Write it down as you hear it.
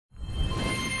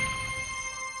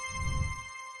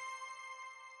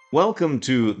Welcome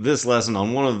to this lesson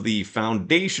on one of the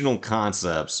foundational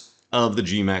concepts of the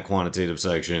GMAT quantitative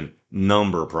section,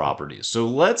 number properties. So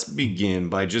let's begin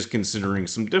by just considering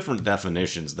some different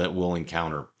definitions that we'll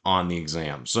encounter on the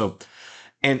exam. So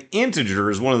an integer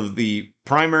is one of the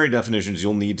primary definitions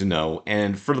you'll need to know,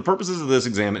 and for the purposes of this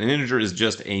exam, an integer is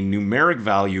just a numeric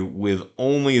value with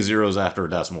only zeros after a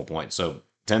decimal point. So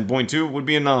 10.2 would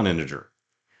be a non-integer.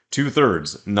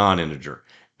 2/3 non-integer.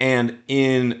 And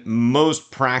in most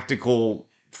practical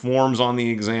forms on the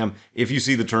exam, if you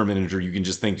see the term integer, you can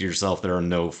just think to yourself, there are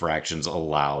no fractions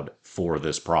allowed for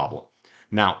this problem.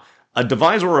 Now, a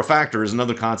divisor or a factor is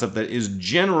another concept that is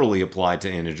generally applied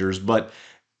to integers, but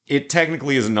it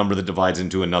technically is a number that divides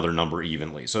into another number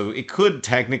evenly. So it could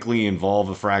technically involve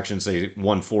a fraction, say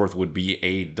 1/4 would be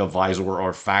a divisor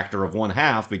or factor of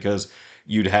 1/2, because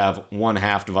you'd have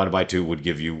 1/2 divided by 2 would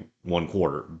give you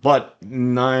 1/4. But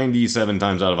 97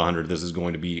 times out of 100, this is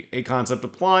going to be a concept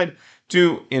applied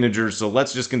to integers. So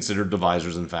let's just consider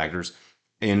divisors and factors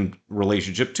in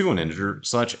relationship to an integer,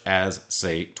 such as,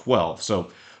 say, 12.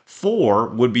 So 4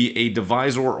 would be a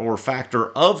divisor or factor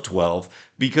of 12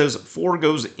 because 4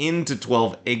 goes into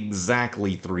 12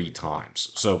 exactly 3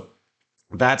 times. So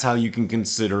that's how you can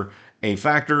consider a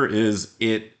factor, is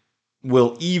it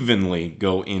will evenly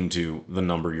go into the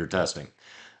number you're testing.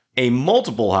 A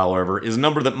multiple, however, is a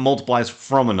number that multiplies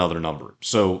from another number.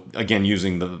 So again,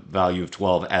 using the value of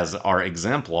 12 as our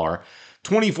exemplar,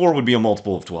 24 would be a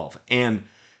multiple of 12. And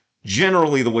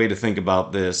generally, the way to think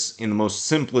about this in the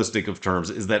most simplistic of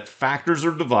terms is that factors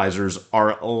or divisors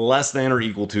are less than or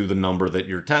equal to the number that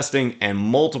you're testing, and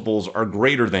multiples are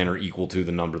greater than or equal to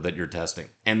the number that you're testing.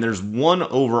 And there's one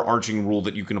overarching rule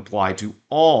that you can apply to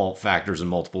all factors and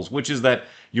multiples, which is that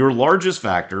your largest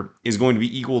factor is going to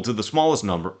be equal to the smallest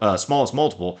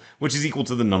multiple, which is equal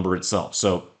to the number itself.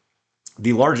 So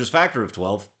the largest factor of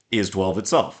 12 is 12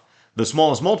 itself. The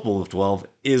smallest multiple of 12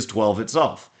 is 12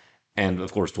 itself. And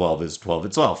of course, 12 is 12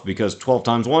 itself, because 12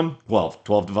 times 1, 12.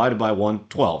 12 divided by 1,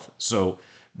 12. So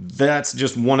that's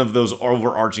just one of those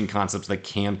overarching concepts that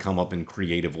can come up in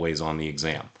creative ways on the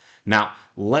exam. Now,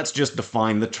 let's just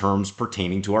define the terms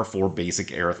pertaining to our 4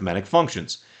 basic arithmetic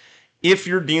functions. If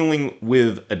you're dealing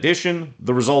with addition,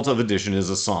 the result of addition is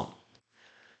a sum.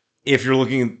 If you're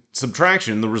looking at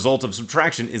subtraction, the result of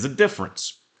subtraction is a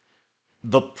difference.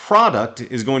 The product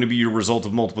is going to be your result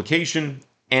of multiplication,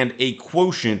 and a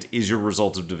quotient is your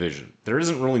result of division. There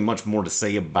isn't really much more to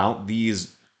say about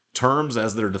these terms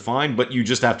as they're defined, but you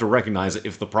just have to recognize that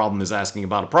if the problem is asking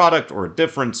about a product or a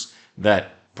difference,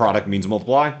 that product means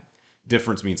multiply,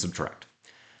 difference means subtract.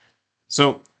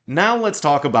 So now let's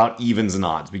talk about evens and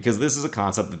odds, because this is a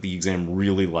concept that the exam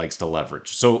really likes to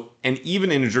leverage. So an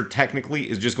even integer technically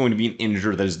is just going to be an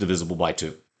integer that is divisible by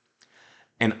 2.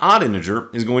 An odd integer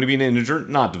is going to be an integer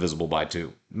not divisible by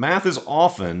 2. Math is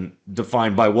often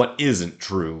defined by what isn't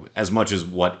true as much as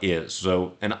what is.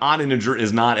 So an odd integer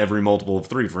is not every multiple of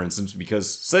 3, for instance,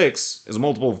 because 6 is a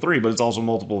multiple of 3, but it's also a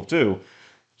multiple of 2.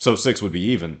 So 6 would be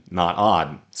even, not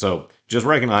odd. So just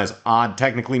recognize odd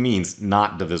technically means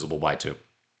not divisible by 2.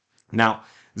 Now,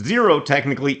 0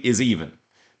 technically is even,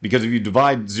 because if you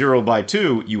divide 0 by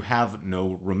 2, you have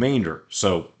no remainder.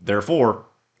 So therefore,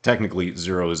 technically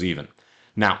 0 is even.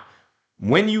 Now,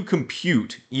 when you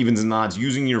compute evens and odds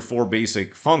using your 4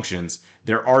 basic functions,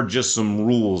 there are just some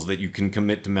rules that you can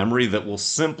commit to memory that will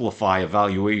simplify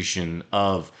evaluation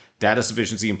of data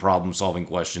sufficiency and problem-solving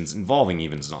questions involving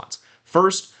evens and odds.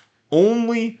 First,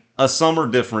 only a sum or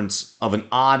difference of an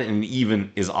odd and an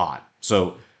even is odd.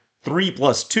 So 3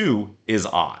 plus 2 is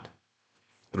odd.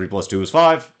 3 plus 2 is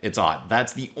 5, it's odd.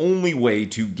 That's the only way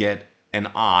to get an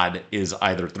odd, is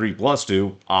either 3 plus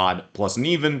 2, odd, plus an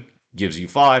even, gives you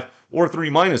 5, or 3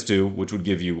 minus 2, which would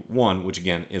give you 1, which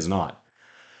again is not.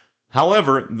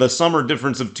 However, the sum or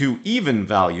difference of 2 even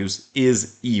values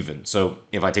is even. So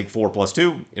if I take 4 plus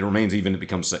 2, it remains even, it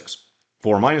becomes 6.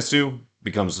 4 minus 2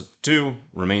 becomes 2,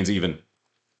 remains even.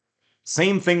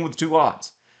 Same thing with 2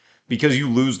 odds, because you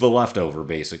lose the leftover,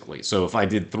 basically. So if I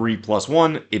did 3 plus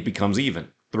 1, it becomes even.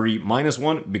 3 minus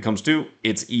 1 becomes 2,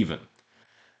 it's even.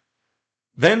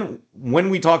 Then, when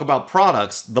we talk about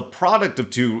products, the product of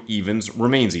 2 evens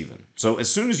remains even. So as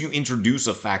soon as you introduce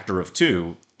a factor of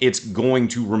 2, it's going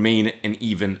to remain an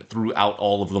even throughout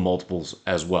all of the multiples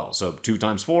as well. So 2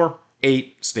 times 4,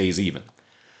 8, stays even.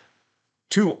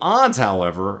 2 odds,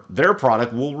 however, their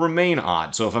product will remain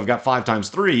odd. So if I've got 5 times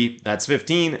 3, that's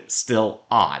 15, still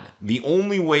odd. The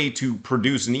only way to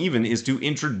produce an even is to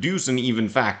introduce an even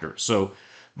factor. So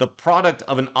the product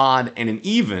of an odd and an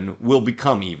even will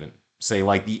become even. Say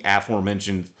like the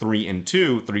aforementioned 3 and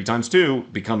 2, 3 times 2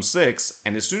 becomes 6,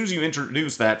 and as soon as you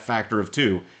introduce that factor of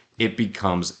 2, it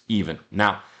becomes even.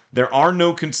 Now, there are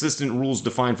no consistent rules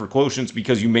defined for quotients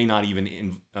because you may not even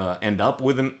end up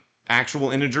with an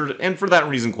actual integer, and for that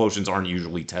reason, quotients aren't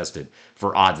usually tested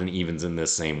for odds and evens in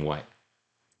this same way.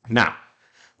 Now,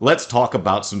 let's talk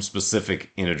about some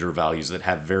specific integer values that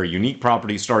have very unique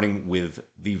properties, starting with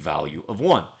the value of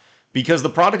 1. Because the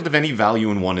product of any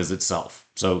value in 1 is itself.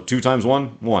 So 2 times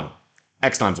 1, 1.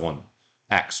 X times 1,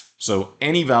 X. So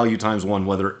any value times 1,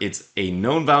 whether it's a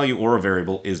known value or a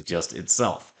variable, is just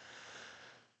itself.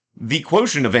 The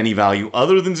quotient of any value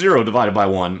other than 0 divided by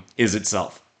 1 is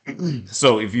itself.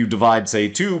 So if you divide, say,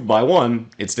 2 by 1,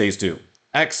 it stays 2.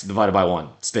 X divided by 1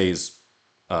 stays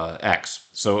X.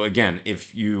 So again,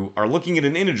 if you are looking at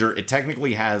an integer, it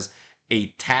technically has a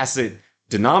tacit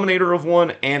denominator of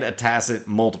 1 and a tacit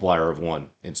multiplier of 1.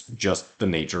 It's just the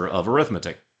nature of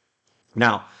arithmetic.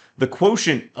 Now, the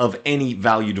quotient of any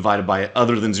value divided by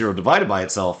other than 0 divided by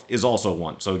itself is also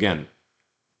 1. So again,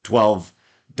 12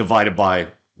 divided by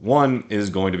 1 is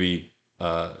going to be,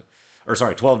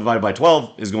 12 divided by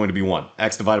 12 is going to be 1.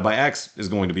 X divided by X is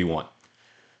going to be 1.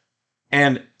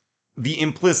 And the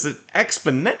implicit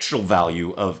exponential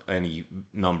value of any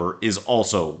number is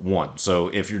also 1. So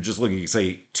if you're just looking at,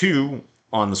 say, 2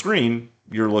 on the screen,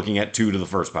 you're looking at 2 to the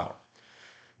first power.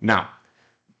 Now,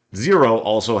 0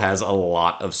 also has a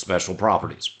lot of special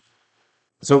properties.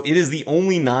 So it is the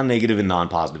only non-negative and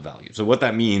non-positive value. So what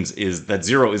that means is that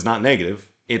 0 is not negative,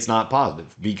 it's not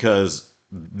positive, because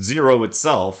 0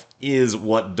 itself is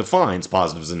what defines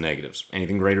positives and negatives.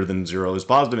 Anything greater than 0 is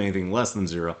positive, anything less than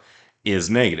 0 is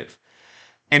negative.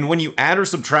 And when you add or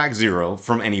subtract 0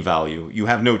 from any value, you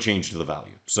have no change to the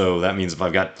value. So that means if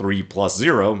I've got 3 plus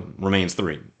 0 remains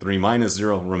 3. 3 minus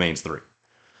 0 remains 3.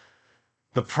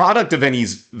 The product of any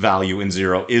value in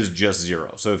 0 is just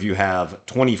 0. So if you have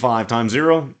 25 times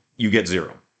 0, you get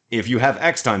 0. If you have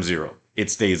x times 0, it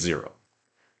stays 0.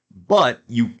 But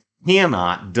you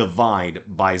cannot divide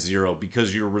by 0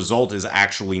 because your result is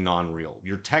actually non-real.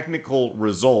 Your technical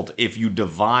result, if you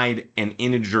divide an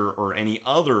integer or any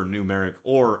other numeric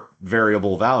or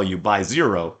variable value by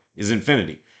 0, is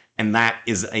infinity. And that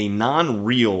is a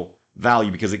non-real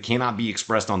value because it cannot be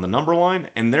expressed on the number line,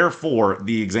 and therefore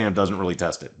the exam doesn't really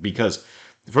test it. Because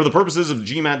for the purposes of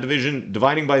GMAT division,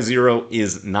 dividing by 0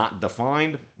 is not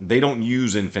defined. They don't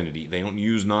use infinity. They don't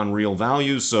use non-real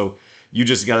values, so you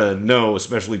just got to know,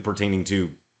 especially pertaining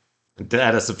to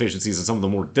data sufficiencies and some of the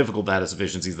more difficult data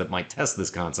sufficiencies that might test this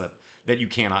concept, that you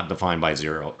cannot define by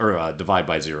 0 or divide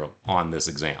by 0 on this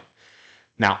exam.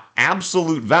 Now,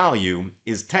 absolute value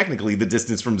is technically the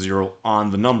distance from 0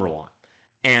 on the number line.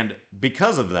 And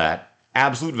because of that,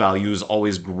 absolute value is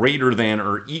always greater than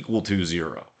or equal to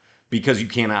 0 because you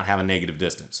cannot have a negative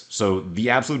distance. So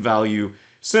the absolute value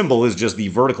symbol is just the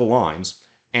vertical lines,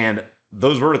 and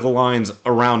those vertical lines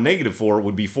around -4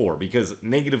 would be 4 because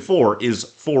 -4 is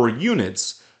 4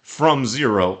 units from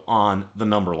 0 on the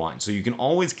number line. So you can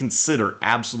always consider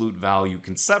absolute value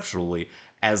conceptually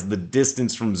as the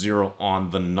distance from 0 on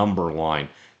the number line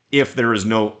if there is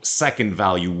no second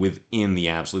value within the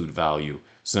absolute value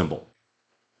symbol.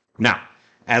 Now,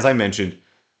 as I mentioned,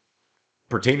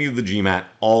 pertaining to the GMAT,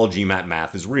 all GMAT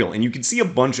math is real. And you can see a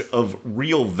bunch of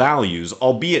real values,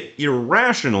 albeit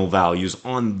irrational values,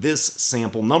 on this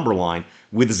sample number line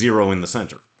with 0 in the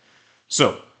center.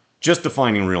 So, just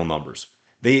defining real numbers.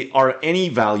 They are any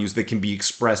values that can be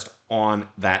expressed on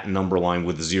that number line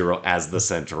with 0 as the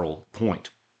central point.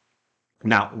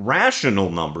 Now, rational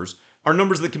numbers are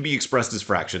numbers that can be expressed as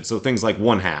fractions, so things like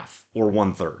 1/2 or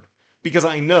 1/3. Because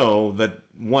I know that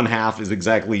 1/2 is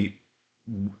exactly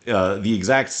the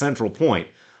exact central point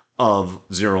of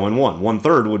 0 and 1.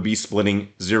 1/3 would be splitting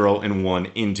 0 and 1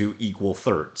 into equal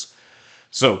thirds.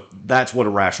 So that's what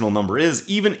a rational number is.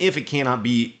 Even if it cannot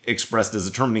be expressed as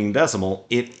a terminating decimal,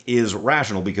 it is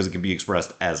rational because it can be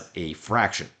expressed as a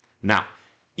fraction. Now,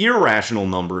 irrational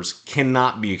numbers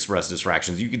cannot be expressed as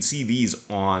fractions. You can see these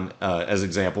on as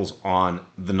examples on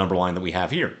the number line that we have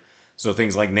here. So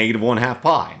things like -1/2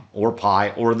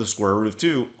 pi or the square root of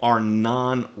 2 are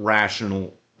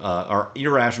non-rational or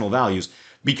irrational values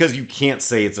because you can't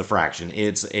say it's a fraction.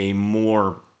 It's a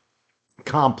more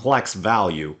complex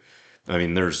value. I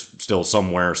mean, there's still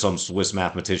somewhere some Swiss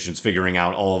mathematicians figuring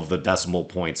out all of the decimal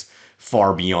points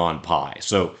far beyond pi.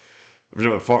 So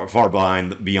far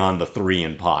beyond the 3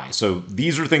 in pi. So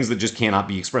these are things that just cannot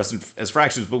be expressed as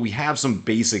fractions, but we have some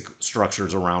basic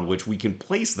structures around which we can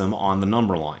place them on the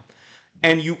number line.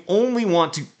 And you only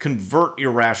want to convert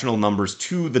irrational numbers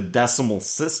to the decimal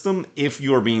system if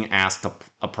you are being asked to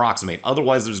approximate.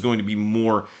 Otherwise, there's going to be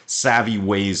more savvy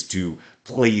ways to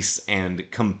place and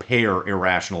compare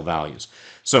irrational values.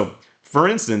 So, for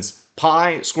instance,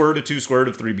 Pi, square root of 2, square root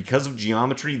of 3, because of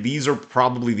geometry, these are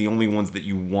probably the only ones that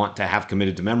you want to have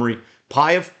committed to memory.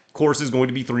 Pi, of course, is going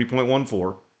to be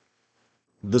 3.14.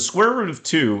 The square root of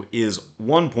 2 is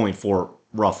 1.4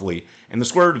 roughly, and the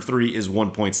square root of 3 is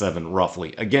 1.7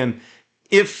 roughly. Again,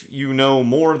 if you know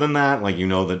more than that, like you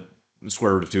know that the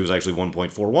square root of 2 is actually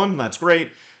 1.41, that's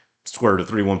great. Square root of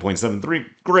 3, 1.73,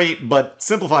 great, but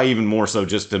simplify even more so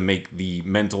just to make the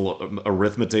mental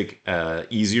arithmetic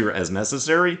easier as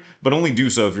necessary, but only do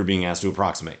so if you're being asked to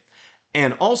approximate.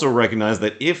 And also recognize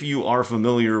that if you are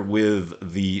familiar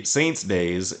with the saints'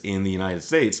 days in the United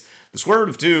States, the square root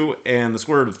of 2 and the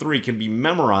square root of 3 can be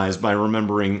memorized by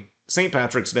remembering St.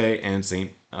 Patrick's Day and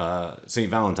St.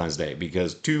 Valentine's Day,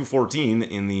 because 2/14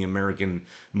 in the American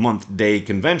month day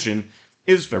convention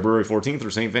is February 14th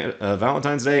or St.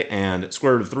 Valentine's Day, and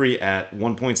square root of 3 at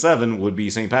 1.7 would be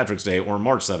St. Patrick's Day or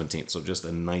March 17th. So just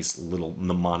a nice little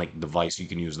mnemonic device you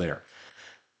can use there.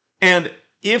 And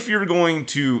if you're going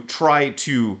to try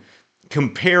to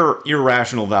compare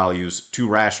irrational values to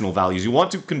rational values, you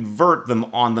want to convert them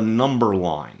on the number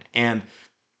line. And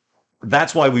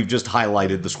that's why we've just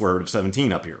highlighted the square root of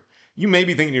 17 up here. You may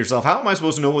be thinking to yourself, how am I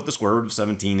supposed to know what the square root of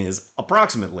 17 is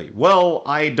approximately? Well,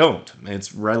 I don't.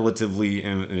 It's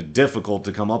relatively difficult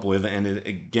to come up with, and it,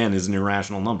 again, is an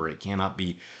irrational number. It cannot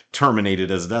be terminated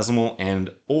as a decimal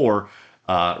and or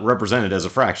represented as a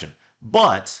fraction.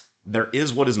 But there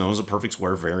is what is known as a perfect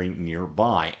square very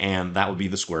nearby, and that would be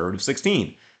the square root of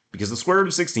 16. Because the square root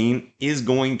of 16 is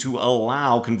going to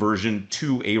allow conversion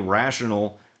to a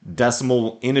rational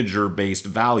decimal integer-based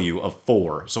value of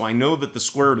 4. So I know that the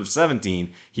square root of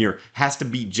 17 here has to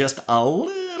be just a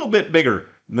little bit bigger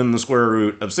than the square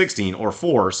root of 16, or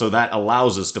 4, so that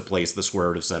allows us to place the square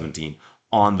root of 17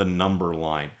 on the number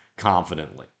line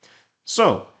confidently.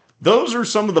 So those are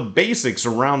some of the basics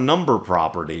around number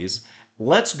properties.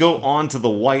 Let's go on to the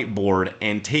whiteboard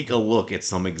and take a look at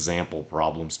some example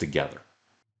problems together.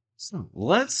 So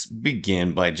let's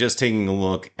begin by just taking a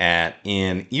look at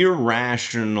an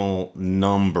irrational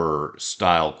number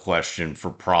style question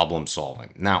for problem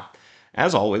solving. Now,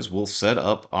 as always, we'll set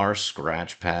up our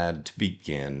scratch pad to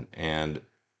begin. And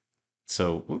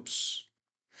so,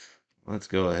 let's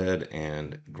go ahead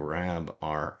and grab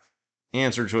our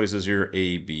answer choices here,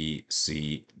 A, B,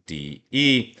 C, D,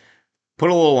 E.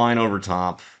 Put a little line over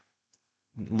top.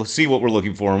 Let's see what we're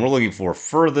looking for. And we're looking for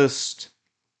furthest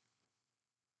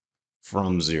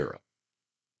from 0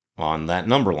 on that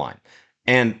number line.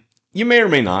 And you may or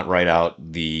may not write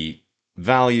out the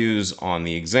values on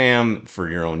the exam for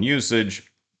your own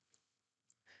usage,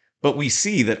 but we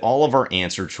see that all of our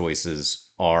answer choices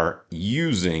are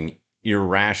using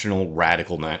irrational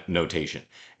radical notation.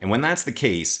 And when that's the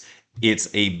case, it's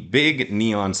a big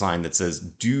neon sign that says,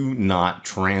 do not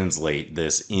translate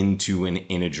this into an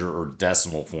integer or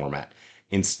decimal format.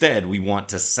 Instead, we want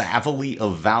to savvily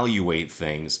evaluate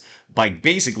things by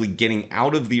basically getting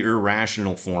out of the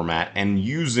irrational format and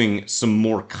using some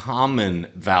more common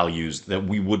values that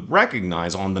we would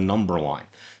recognize on the number line.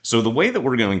 So the way that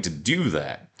we're going to do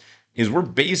that is we're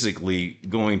basically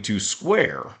going to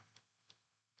square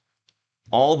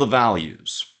all the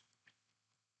values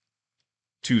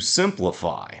to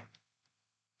simplify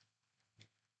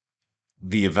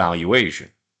the evaluation.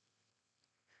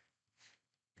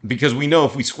 Because we know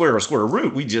if we square a square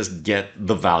root, we just get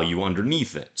the value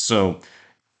underneath it. So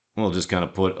we'll just kind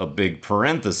of put a big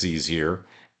parentheses here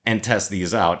and test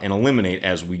these out and eliminate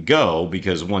as we go,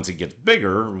 because once it gets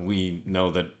bigger, we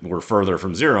know that we're further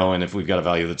from 0, and if we've got a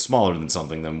value that's smaller than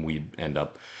something, then we end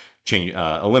up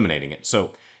eliminating it.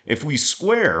 So if we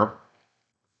square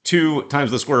 2 times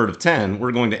the square root of 10,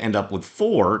 we're going to end up with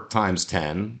 4 times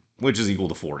 10, which is equal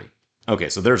to 40. Okay,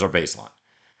 so there's our baseline.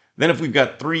 Then if we've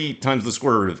got 3 times the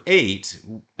square root of 8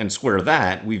 and square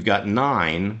that, we've got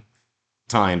 9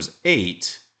 times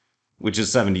 8, which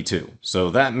is 72. So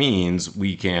that means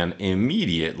we can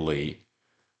immediately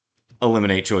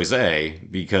eliminate choice A,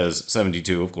 because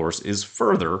 72, of course, is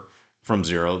further from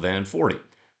 0 than 40.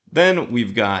 Then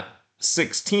we've got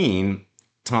 16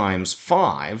 times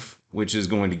 5, which is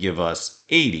going to give us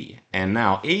 80. And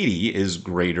now 80 is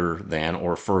greater than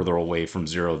or further away from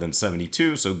 0 than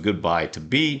 72, so goodbye to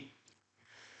B.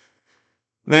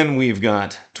 Then we've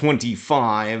got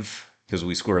 25, because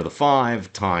we square the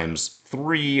 5, times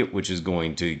 3, which is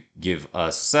going to give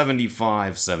us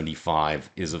 75. 75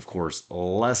 is, of course,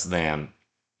 less than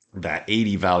that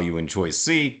 80 value in choice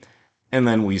C. And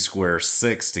then we square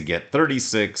 6 to get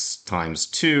 36 times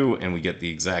 2, and we get the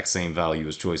exact same value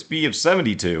as choice B of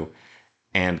 72,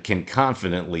 and can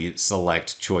confidently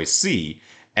select choice C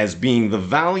as being the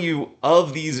value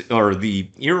of these, or the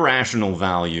irrational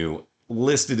value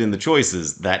listed in the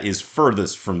choices that is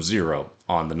furthest from 0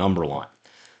 on the number line.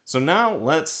 So now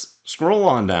let's scroll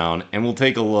on down and we'll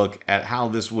take a look at how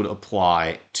this would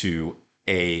apply to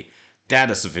a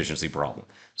data sufficiency problem.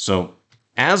 So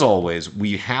as always,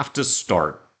 we have to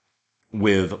start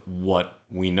with what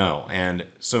we know. And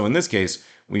so in this case,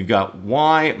 we've got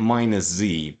y minus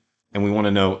z, and we want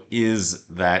to know, is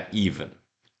that even?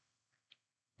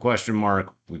 Question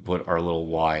mark, we put our little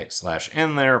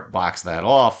y/n there, box that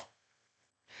off,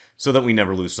 so that we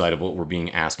never lose sight of what we're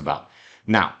being asked about.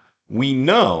 Now, we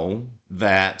know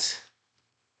that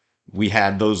we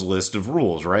had those list of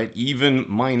rules, right? Even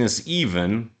minus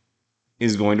even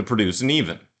is going to produce an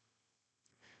even.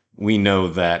 We know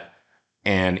that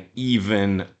an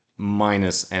even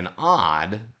minus an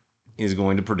odd is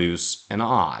going to produce an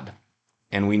odd.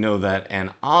 And we know that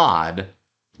an odd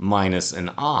minus an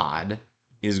odd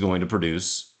is going to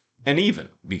produce an even,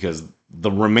 because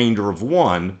the remainder of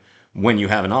 1, when you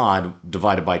have an odd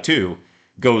divided by 2,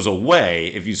 goes away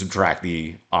if you subtract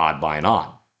the odd by an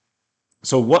odd.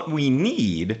 So what we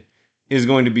need is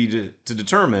going to be to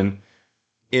determine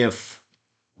if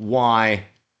y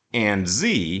and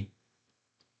z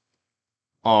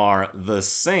are the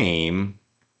same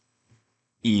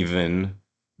even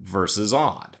versus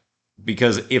odd.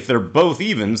 Because if they're both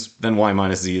evens, then y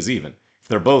minus z is even. If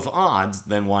they're both odds,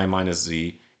 then y minus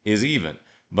z is even.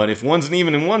 But if one's an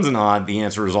even and one's an odd, the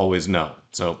answer is always no.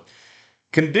 So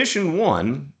condition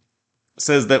 1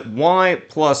 says that y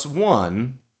plus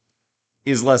 1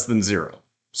 is less than 0.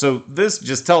 So this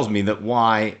just tells me that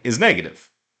y is negative.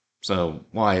 So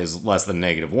y is less than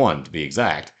 -1 to be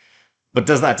exact. But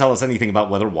does that tell us anything about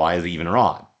whether y is even or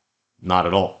odd? Not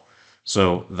at all.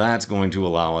 So that's going to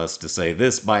allow us to say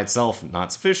this by itself,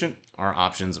 not sufficient. Our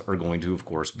options are going to, of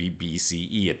course, be B, C,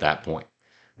 E at that point.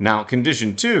 Now,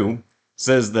 condition 2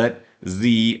 says that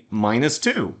z minus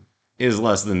 2 is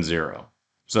less than 0.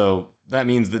 So that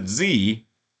means that z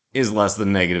is less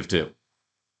than -2.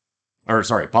 Or,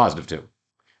 sorry, +2.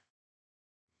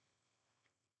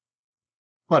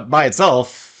 But by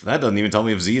itself, that doesn't even tell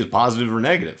me if z is positive or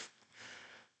negative.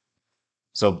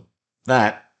 So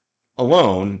that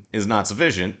alone is not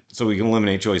sufficient, so we can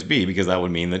eliminate choice B, because that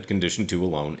would mean that condition 2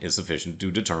 alone is sufficient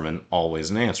to determine always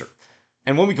an answer.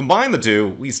 And when we combine the two,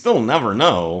 we still never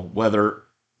know whether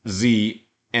z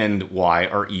and y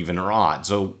are even or odd.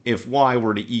 So if y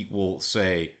were to equal,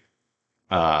 say,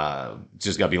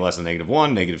 just got to be less than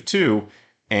 -1, -2,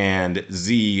 and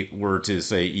z were to,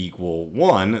 say, equal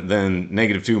 1, then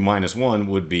 -2 minus 1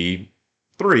 would be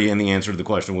 3, and the answer to the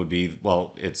question would be,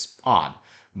 well, it's odd.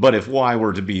 But if y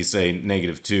were to be, say,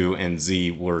 -2 and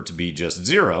z were to be just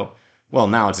 0, well,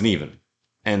 now it's an even.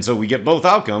 And so we get both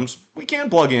outcomes. We can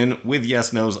plug in with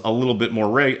yes-nos a little bit more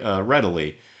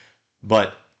readily,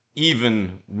 but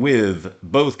even with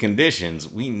both conditions,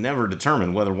 we never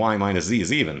determine whether y minus z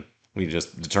is even. We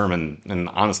just determine, and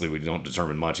honestly, we don't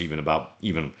determine much even about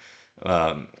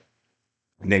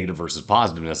negative versus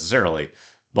positive necessarily,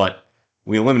 but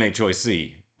we eliminate choice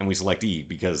C and we select E,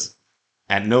 because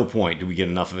at no point do we get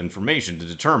enough of information to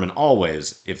determine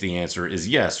always if the answer is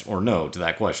yes or no to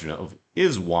that question of,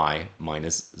 is y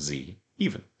minus z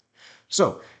even?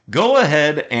 So go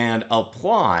ahead and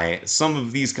apply some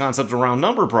of these concepts around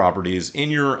number properties in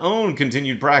your own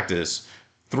continued practice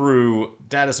through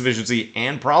data sufficiency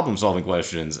and problem-solving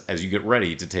questions as you get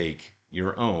ready to take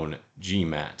your own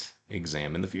GMAT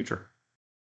exam in the future.